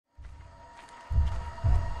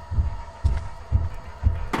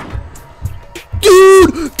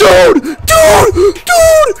Dude!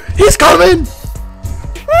 He's coming!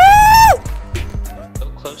 Go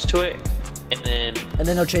close to it, and then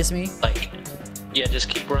he'll chase me? like, yeah, just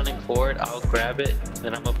keep running forward. I'll grab it,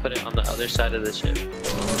 and I'm gonna put it on the other side of the ship.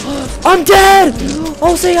 I'm dead!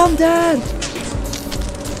 Oh, say I'm dead!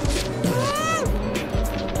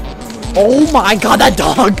 Oh my god, that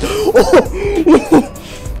dog!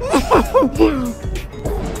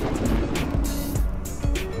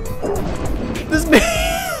 This man...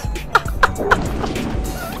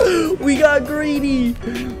 We got greedy!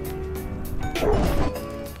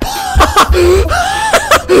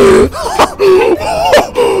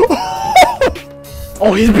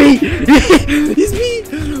 Oh, he's beat! He's beat!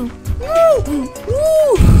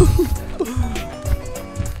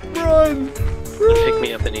 Run! Pick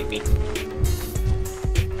me up and eat me.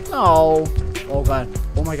 Oh. Oh god.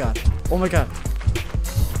 Oh my god. Oh my god.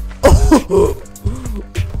 Oh,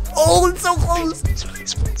 oh it's so close!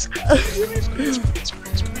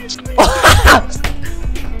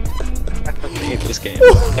 I hate this game.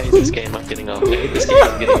 I hate this game. I'm getting off. I hate this game.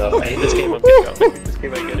 I'm getting off. I hate this game. I'm getting off. I hate this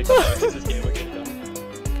game. I'm getting off. I hate this game. I'm getting off.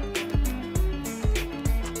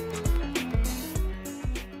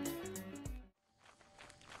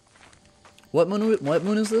 What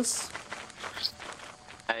moon is this?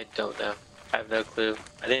 I don't know. I have no clue.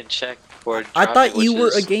 I didn't check for. I thought dropping, you which were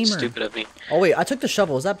is a gamer. Stupid of me. Oh wait, I took the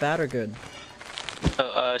shovel. Is that bad or good?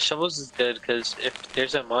 Shovels is good because if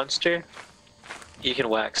there's a monster, you can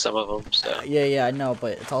whack some of them. So. Yeah, I know,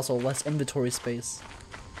 but it's also less inventory space.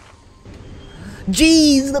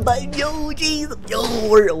 Jeez,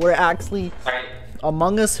 we're actually Alright.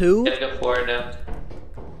 Among Us who? Gotta go forward now.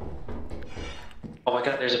 Oh my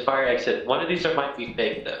god, there's a fire exit. One of these might be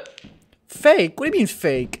fake though. Fake? What do you mean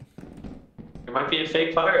fake? There might be a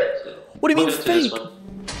fake fire exit. What do you mean Look into this fake? one.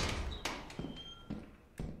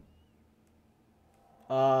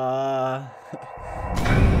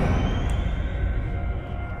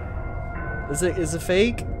 Is it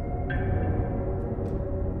fake?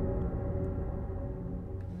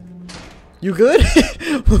 You good?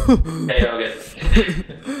 Hey, I'm good.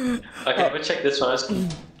 Okay, I'm gonna check this one.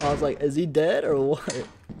 I was like, is he dead or what?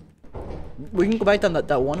 We can go back down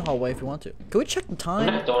that one hallway if you want to. Can we check the I'm time?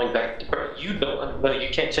 not going back. Bro, you don't. No, you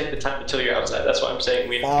can't check the time until you're outside. That's what I'm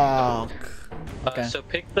saying. Fuck. Okay. So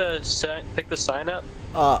pick the sign up.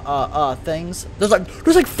 Things. There's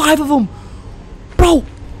like 5 of them, bro.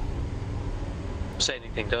 Don't say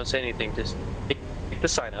anything. Don't say anything. Just pick the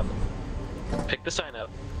sign up. Pick the sign up.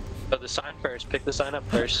 Oh, the sign first. Pick the sign up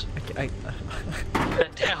first.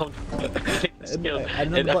 Down. Okay,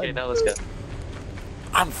 now let's go.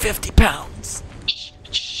 I'm 50 pounds.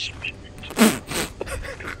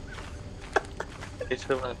 It's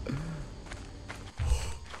the left.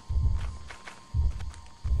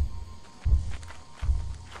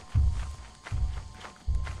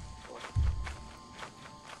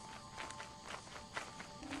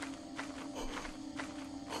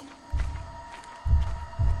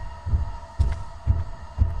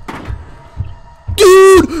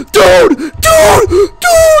 Dude!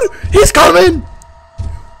 He's coming!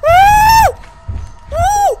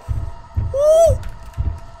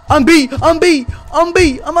 I'm B!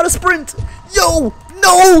 I'm out of sprint! Yo!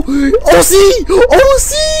 No! OC!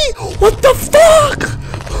 What the fuck?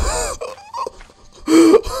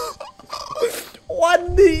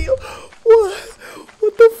 What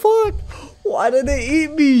the fuck? Why did they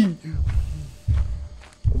eat me?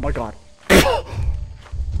 Oh my god.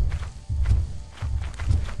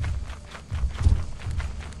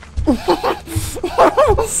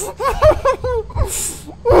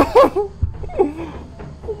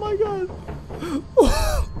 Oh my god.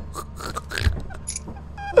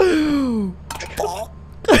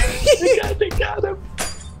 They got him.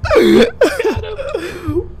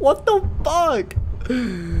 What the fuck?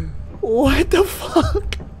 What the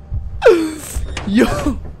fuck?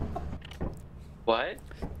 Yo. What?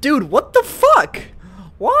 Dude, what the fuck?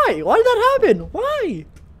 Why? Why did that happen? Why?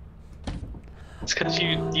 It's because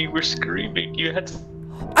you were screaming. You had to.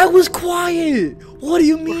 I was quiet. What do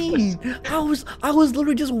you mean? I was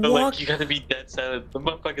literally just Like, walking. you gotta be dead silent. The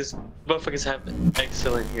motherfuckers have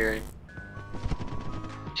excellent hearing.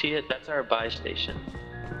 That's our buy station.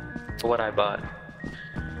 For what I bought.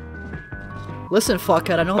 Listen,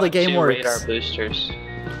 fuckhead, I know how the game works. Radar boosters.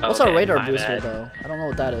 What's our radar booster though? I don't know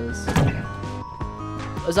what that is.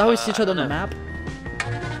 Is that how we see each other on the map?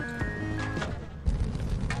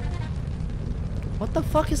 What the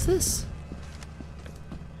fuck is this?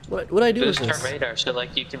 What I do with Boost this? our radar so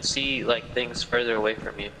like you can see like things further away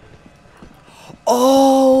from you.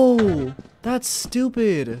 Oh, that's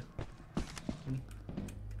stupid.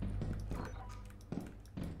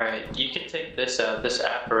 like you can take this this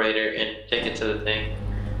apparator and take it to the thing.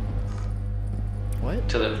 What?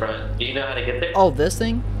 To the front. Do you know how to get there? Oh, this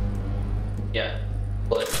thing? Yeah.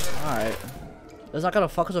 What? Alright. It's not gonna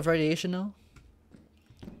fuck us with radiation though?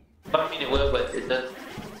 I mean, it will, but it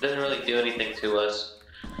doesn't really do anything to us.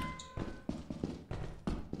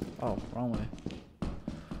 Oh, wrong way.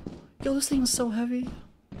 Yo, this thing is so heavy.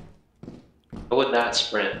 I would not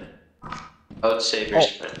sprint. I would save your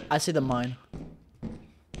sprint. I see the mine.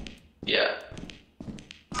 Yeah.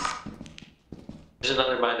 There's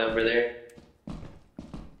another mine over there.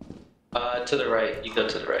 To the right. You go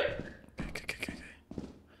to the right. Okay.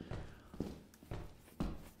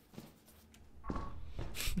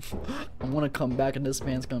 I'm gonna come back and this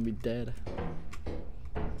man's gonna be dead.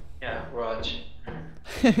 Yeah, Raj.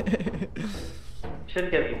 Should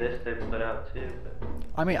get me this to put out too. But...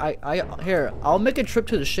 I mean, here, I'll make a trip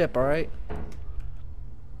to the ship, alright?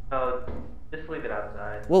 Oh, just leave it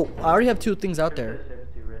outside. Well, I already have 2 things out there. The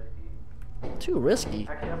ship's too risky. Too risky?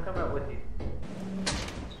 Actually, I'll come out with you.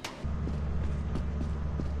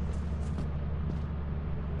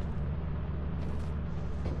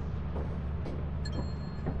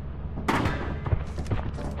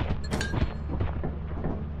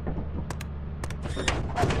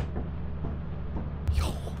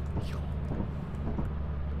 Yo.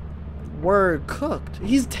 We're cooked.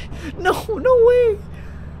 He's no way.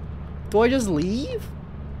 Do I just leave?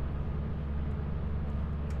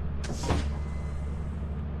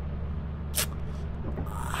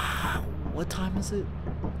 What time is it?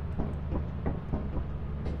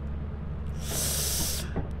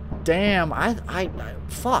 Damn, I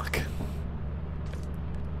fuck.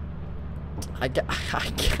 I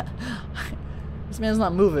can't. This man's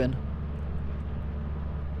not moving.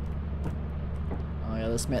 Oh yeah,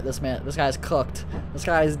 this guy's cooked. This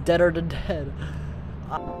guy is deader than dead.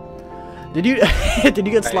 Did you did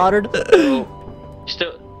you get slaughtered?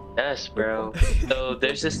 Still, yes, bro. So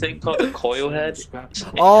there's this thing called the coil head.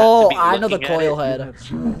 Oh, I know the coil head.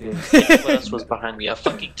 What else was behind me? A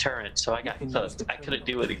fucking turret. So I got cooked. I couldn't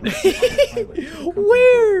do anything.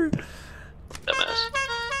 Where? Dumbass.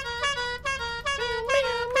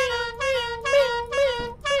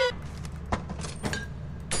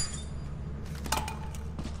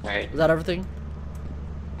 Alright. Is that everything?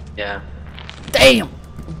 Yeah. Damn!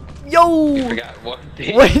 Yo! You forgot one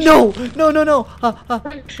thing. Wait, no! No,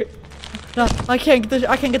 I can't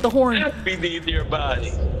get the horn. We need your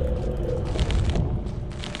body.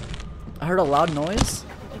 I heard a loud noise.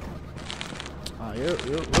 Oh, you're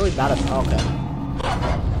really bad at. Oh, okay.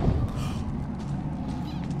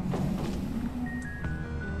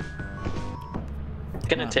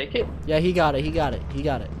 Gonna take it? Yeah, he got it.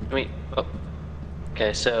 I mean, oh.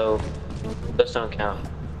 Okay, so those don't count.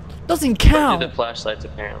 Doesn't But count. do the flashlights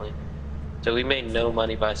apparently. So we made no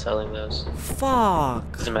money by selling those.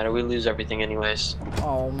 Fuck. Doesn't matter. We lose everything anyways.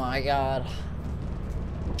 Oh my god.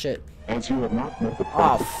 Shit. As you have not met the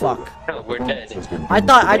Oh fuck. No, we're dead. I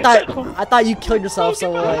thought you killed yourself.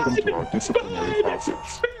 So like. into our disciplinary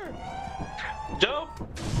process. Jump!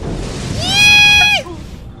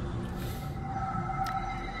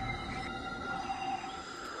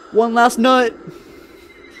 One last nut.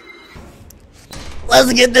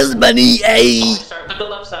 Let's get this money, hey. Always start with the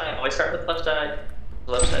left side. Always start with the left side.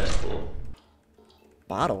 The left side's cool.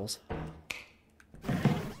 Bottles.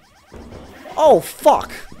 Oh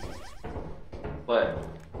fuck. What?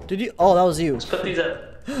 Did you? Oh, that was you. Let's put these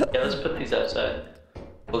up. Yeah, let's put these outside.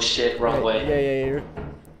 Oh shit, wrong way. Yeah.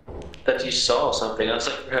 Thought you saw something. I was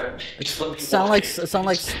like, bro, just let me Sound walk.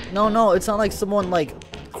 like no. It sounded like someone like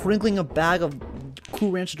crinkling a bag of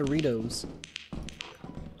Cool Ranch Doritos.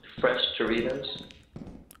 Fresh Doritos.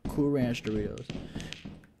 Cool Ranch Doritos.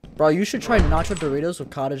 Bro, you should try nacho Doritos with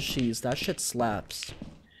cottage cheese. That shit slaps.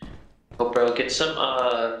 Oh, bro, get some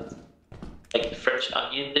like French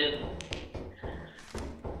onion dip.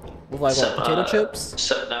 With like what, potato chips?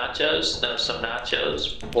 Some nachos. No, some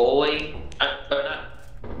nachos. Boy, or not.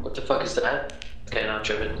 What the fuck is that? Okay, no, I'm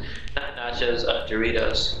tripping. Not nachos.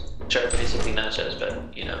 Doritos. Which are basically nachos, but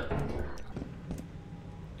you know.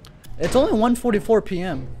 It's only 1:44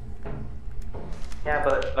 p.m. Yeah,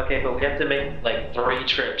 but okay, but we have to make like 3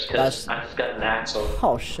 trips because I just got an axle.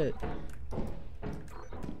 Oh shit.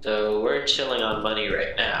 So we're chilling on money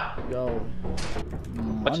right now. Yo.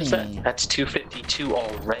 What's that? That's 252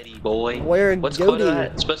 already, boy. Where What's Goody? quota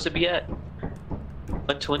at? It's supposed to be at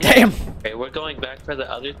 120. Damn. Okay, we're going back for the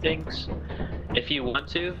other things. If you want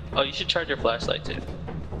to. Oh, you should charge your flashlight too.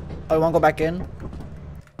 Oh, you wanna go back in?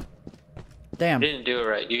 Damn. You didn't do it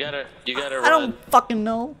right. You gotta run. I don't fucking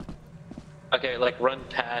know. Okay, like run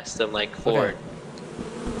past them like forward.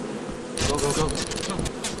 Go.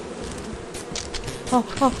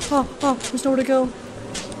 There's nowhere to go.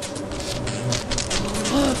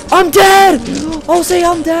 I'm dead! Oh, say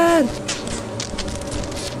I'm dead!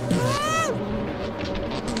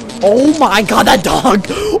 Oh my god, that dog!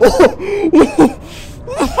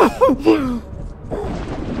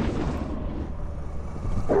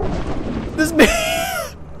 This man.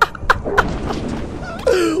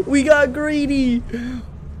 We got greedy.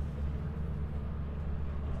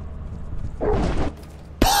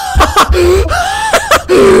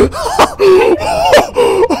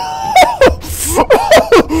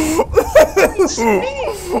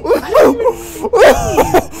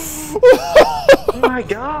 Oh my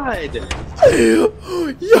god! I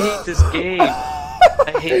hate this game. I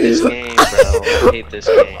hate this game, bro. I hate this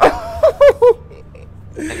game.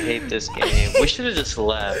 I hate this game. We should have just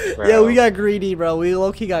left, bro. Yeah, we got greedy, bro. We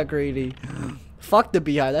low-key got greedy. Fuck the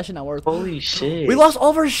beehive. That shit not worth. Holy shit. We lost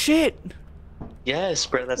all of our shit. Yes,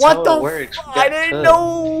 bro. That's What how the it works. I didn't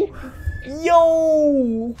know.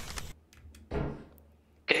 Yo.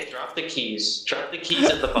 Okay, drop the keys. Drop the keys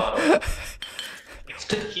at the bottom.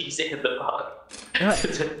 The keys at the bottom.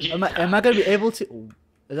 Am I gonna be able to?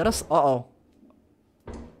 Is that us? Uh-oh.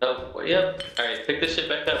 Oh, well, yep. Alright, pick this shit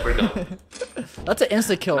back up. We're going. That's an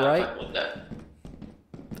insta kill, right?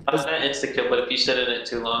 Not insta kill, but if you sit in it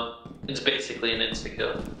too long, it's basically an insta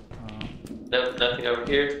kill. Nope, nothing over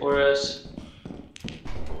here for us.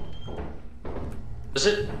 Was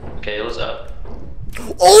it? Okay, it was up.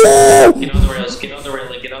 Oh! Get on the rails, get on the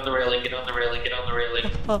railing, get on the railing, get on the railing, get on the railing.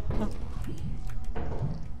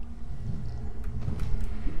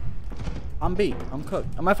 I'm beat. I'm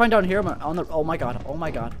cooked. Am I fine down here? Am I on the? Oh my god. Oh my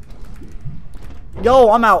god. Yo,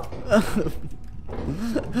 I'm out.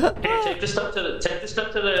 Hey, take this stuff to the. Take this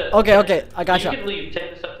stuff to the. Okay, okay, I gotcha. You can leave. Take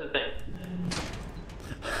this stuff to the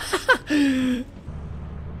thing.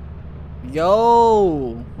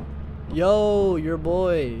 Yo, your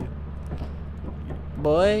boy,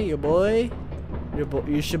 your boy, your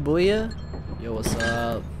Shibuya. Yo, what's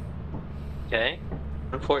up? Okay,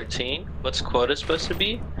 114. What's quota supposed to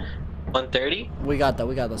be? 130. We got that.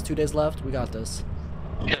 We got this. 2 days left. We got this.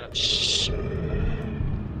 Yeah. Shh.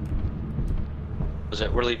 Was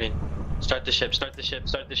it? We're leaving. Start the ship. Start the ship.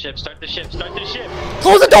 Start the ship. Start the ship. Start the ship.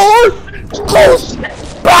 Close the door. Close.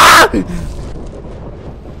 Ah!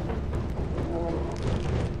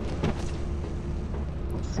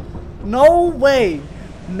 No way.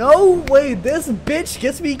 No way. This bitch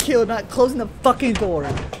gets me killed not closing the fucking door.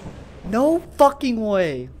 No fucking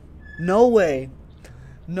way. No way.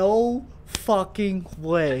 No fucking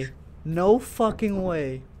way. No fucking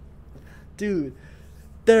way. Dude,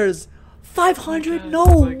 there's 500. No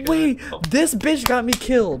way. This bitch got me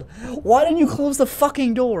killed. Why didn't you close the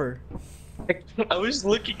fucking door? I was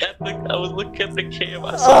looking at the cam.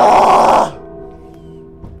 I saw.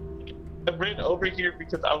 I ran over here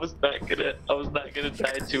because I was not gonna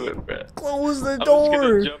die to it, bro. Close the I was door.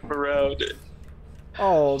 gonna jump around.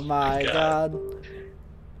 Oh my god.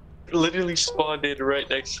 Literally spawned in right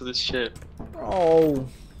next to the ship. Oh.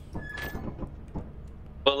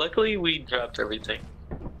 But luckily we dropped everything.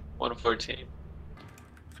 114.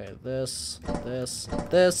 Okay, this.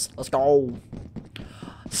 Let's go.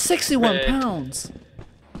 61 Hey. pounds.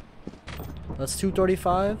 That's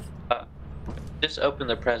 235. Just open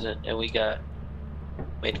the present and we got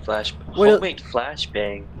homemade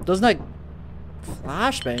flashbang. Doesn't that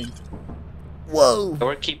flashbang? Whoa.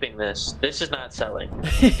 We're keeping this. This is not selling.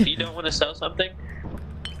 If you don't want to sell something,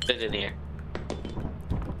 put it in here.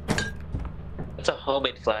 It's a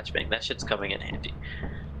homemade flashbang. That shit's coming in handy.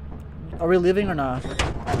 Are we leaving or not?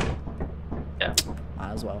 Yeah.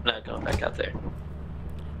 Might as well. I'm not going back out there.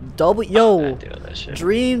 Double. I'm Yo. not doing that shit.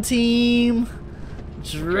 Dream team.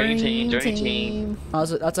 Dream team. Oh,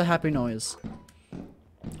 that's a happy noise.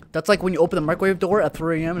 That's like when you open the microwave door at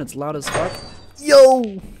 3 AM and it's loud as fuck.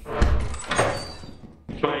 Yo.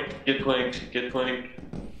 Get planked. Get planked.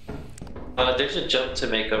 There's a jump to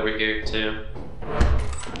make over here too.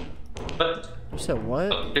 But You said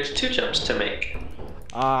what? oh, there's 2 jumps to make.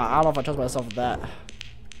 I don't know if I trust myself with that.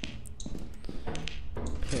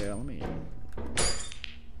 Here, let me.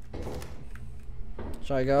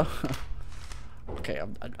 Should I go? Okay,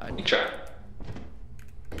 You try.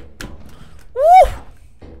 Woo!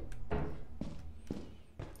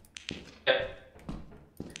 Okay.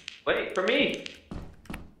 Wait for me.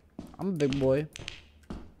 I'm a big boy.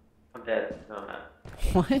 I'm dead. No, I'm not.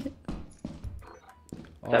 What?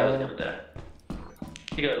 That was gonna die.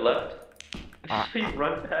 You go left. Ah. You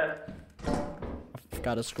run past.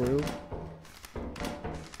 Got a screw.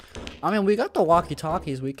 I mean, we got the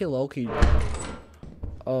walkie-talkies. We can low-key.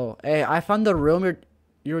 Oh, hey, I found the room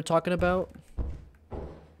you were talking about.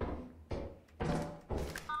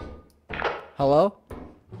 Hello?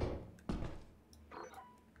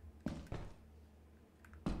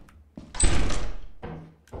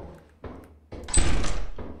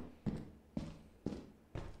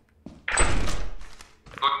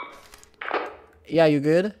 Yeah, you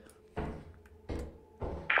good?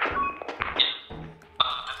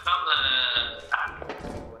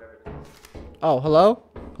 Oh, hello?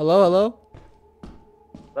 Hello, hello?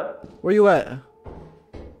 What? Where you at?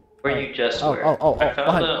 Where you just Oh, were? oh, oh, I oh, found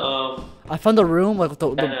behind. the I found the room, like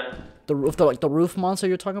the kinda- the roof monster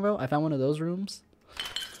you're talking about. I found one of those rooms.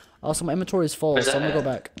 Also, my inventory is full, Where's so I'm that gonna go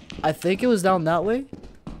at? back. I think it was down that way.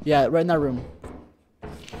 Yeah, right in that room.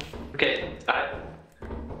 Okay,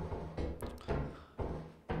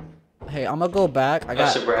 Hey, I'm gonna go back. I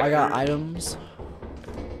got Bradford. items.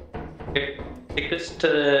 here, take this to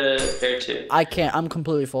there too. I can't. I'm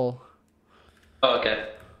completely full. Oh, okay.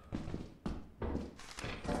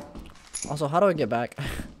 Also, how do I get back?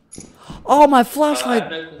 Oh, my I flashlight!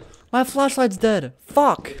 have no- My flashlight's dead.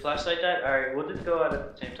 Fuck. Your flashlight died? Alright, we'll just go out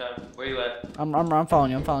at the same time. Where you at? I'm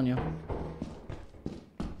following you. I'm following you.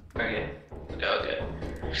 Okay. Okay.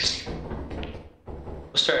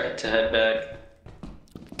 We'll start to head back.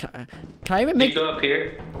 Can I even Did make? you go up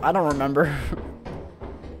here? I don't remember.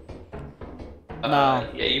 No.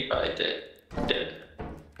 Yeah, you probably did. Did.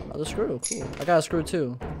 Oh, the screw. Cool. I got a screw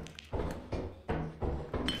too.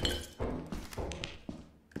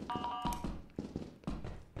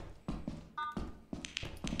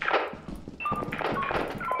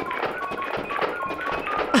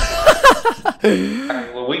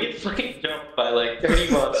 Alright, well, we get fucking jumped by like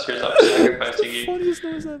 30 monsters. I'm sacrificing you. Funniest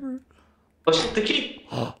noise ever. Push the key.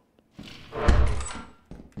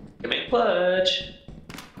 Give me a clutch.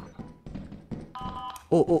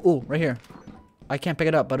 Oh, oh, oh, right here. I can't pick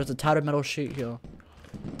it up, but it's a tattered metal sheet here.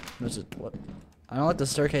 There's a, what? I don't like the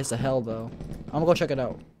staircase to hell, though. I'm gonna go check it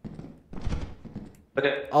out.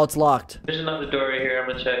 Okay. Oh, it's locked. There's another door right here. I'm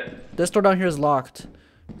gonna check. This door down here is locked.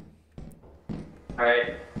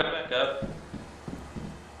 Alright, come back up.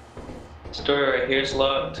 This door right here is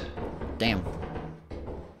locked. Damn.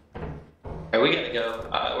 Alright, we gotta go.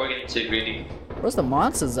 We're getting too greedy. Where's the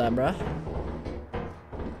monsters at, bruh?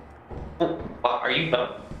 Wow, are you dumb?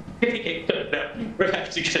 No, we're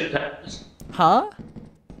actually gonna die. Huh?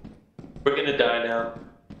 We're gonna die now.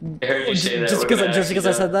 I heard you say that. Just We're because gonna just because I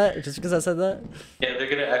actually said that? Just because I said that? Yeah, they're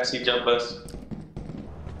gonna actually jump us.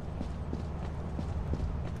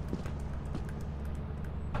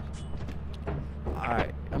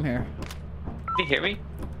 Alright, I'm here. Can you hear me?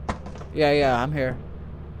 Yeah, I'm here.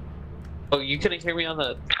 Oh, you couldn't hear me on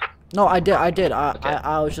the... No, I did. Okay.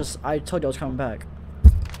 I was just, I told you I was coming back.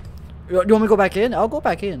 You want me to go back in? I'll go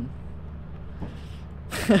back in.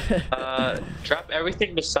 Drop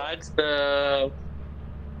everything besides the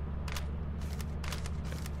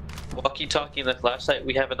walkie-talkie and the flashlight.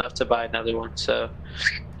 We have enough to buy another one, so...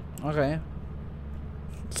 Okay.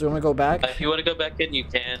 So you want me to go back? If you want to go back in, you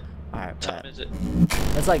can. Alright, What time is it?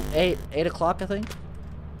 it's like 8 o'clock, I think.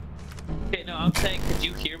 Okay, no, I'm saying, could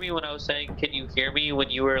you hear me when I was saying, can you hear me when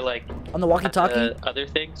you were, like... On the walkie-talkie? other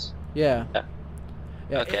things? Yeah. Yeah.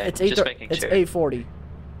 Yeah, Okay, it's just 8. making It's sure. 8:40.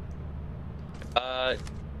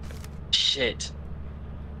 Shit.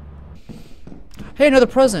 Hey, another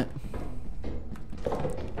present.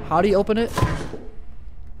 How do you open it?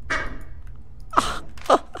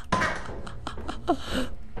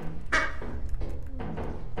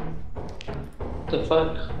 The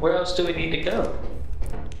fuck? Where else do we need to go?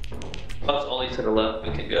 Oh, it's only to the left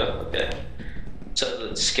we can go. Okay. So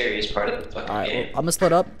the scariest part of the fucking Alright, game. I'm gonna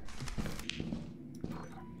split up.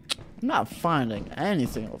 I'm not finding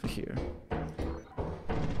anything over here.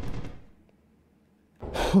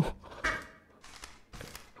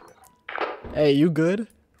 Hey, you good?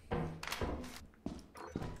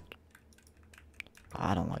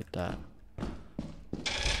 I don't like that.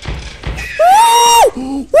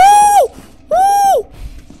 Woo! Woo! Woo!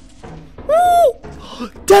 Woo!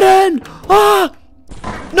 Dead end! Ah!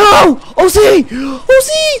 No! OC!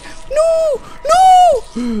 OC! No!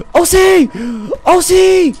 No! OC!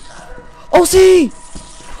 OC! OC!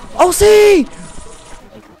 OC!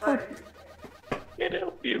 Can't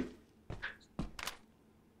help you.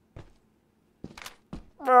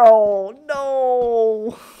 Bro,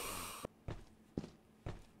 no!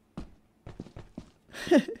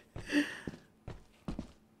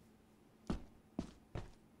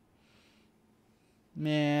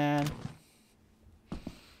 Man.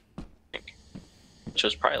 Which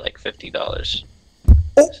was probably like $50.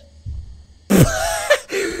 Oh!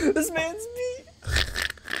 This man's me.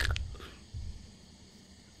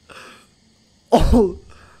 Oh.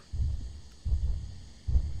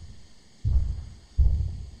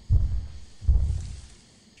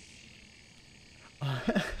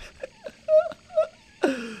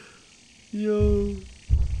 Yo.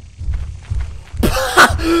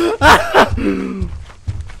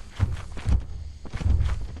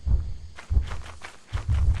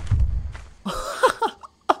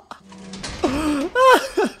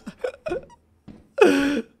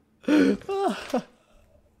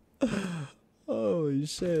 Holy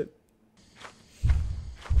shit.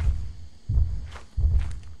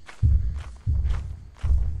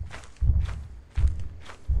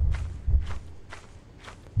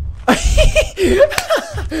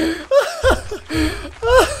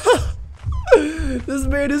 This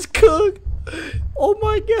man is cooked. Oh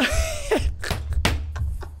my god.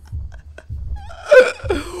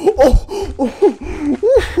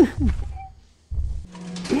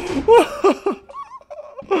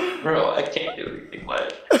 Bro, I can't do anything.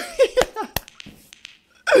 What?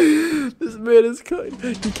 This man is cooked.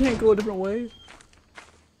 You can't go a different way.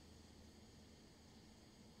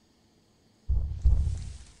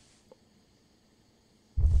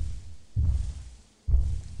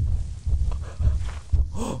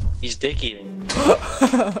 He's dick eating.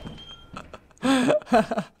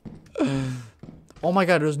 Oh my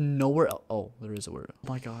god, there's nowhere else. Oh, there is a word. Oh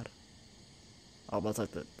my god. Oh, that's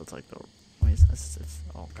like the. Wait,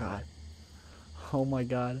 oh god. Oh my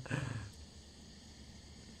god.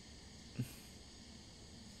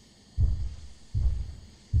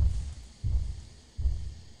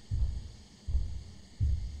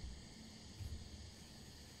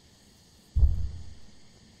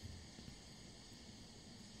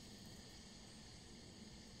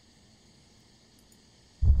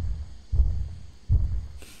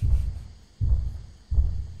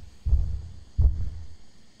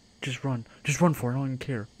 Just run. Just run for it. I don't even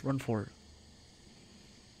care. Run for it.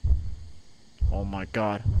 Oh my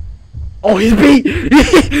god. Oh, he's beat!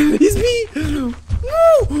 He's beat!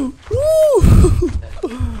 Woo! Woo!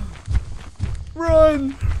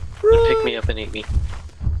 Run! Run! Pick me up and eat me.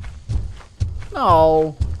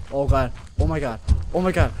 No. Oh god. Oh my god. Oh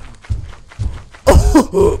my god.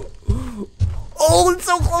 Oh, oh it's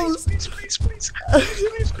so close! Please.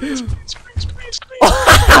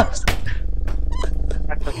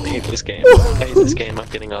 I fucking hate this game. I hate this game. I'm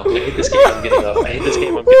getting off. I hate this game. I'm getting off. I hate this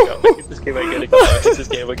game. I'm getting off. I hate this game. I'm getting off. I hate this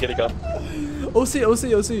game. I'm getting off.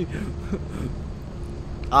 OC.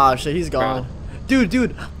 Ah, shit, he's gone.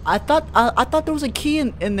 Dude, I thought there was a key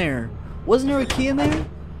in there. Wasn't there a key in there?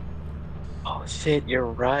 Oh shit, you're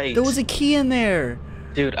right. There was a key in there.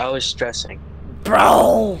 Dude, I was stressing.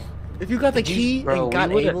 Bro! If you got the key bro, and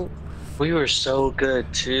got able... We were so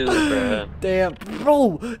good too, bro. Damn.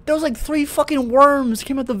 Bro, there was like 3 fucking worms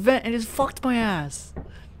came out the vent and just fucked my ass.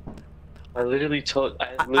 I literally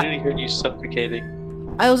heard you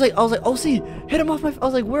suffocating. I was like, OC, hit him off my... I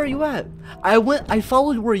was like, where are you at? I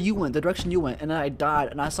followed where you went, the direction you went, and then I died,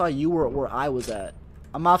 and I saw you were where I was at.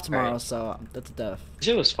 I'm off tomorrow, so that's a death.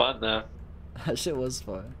 Shit was fun though. That shit was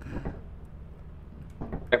fun.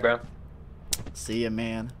 Hey, bro. See ya,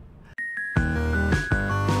 man.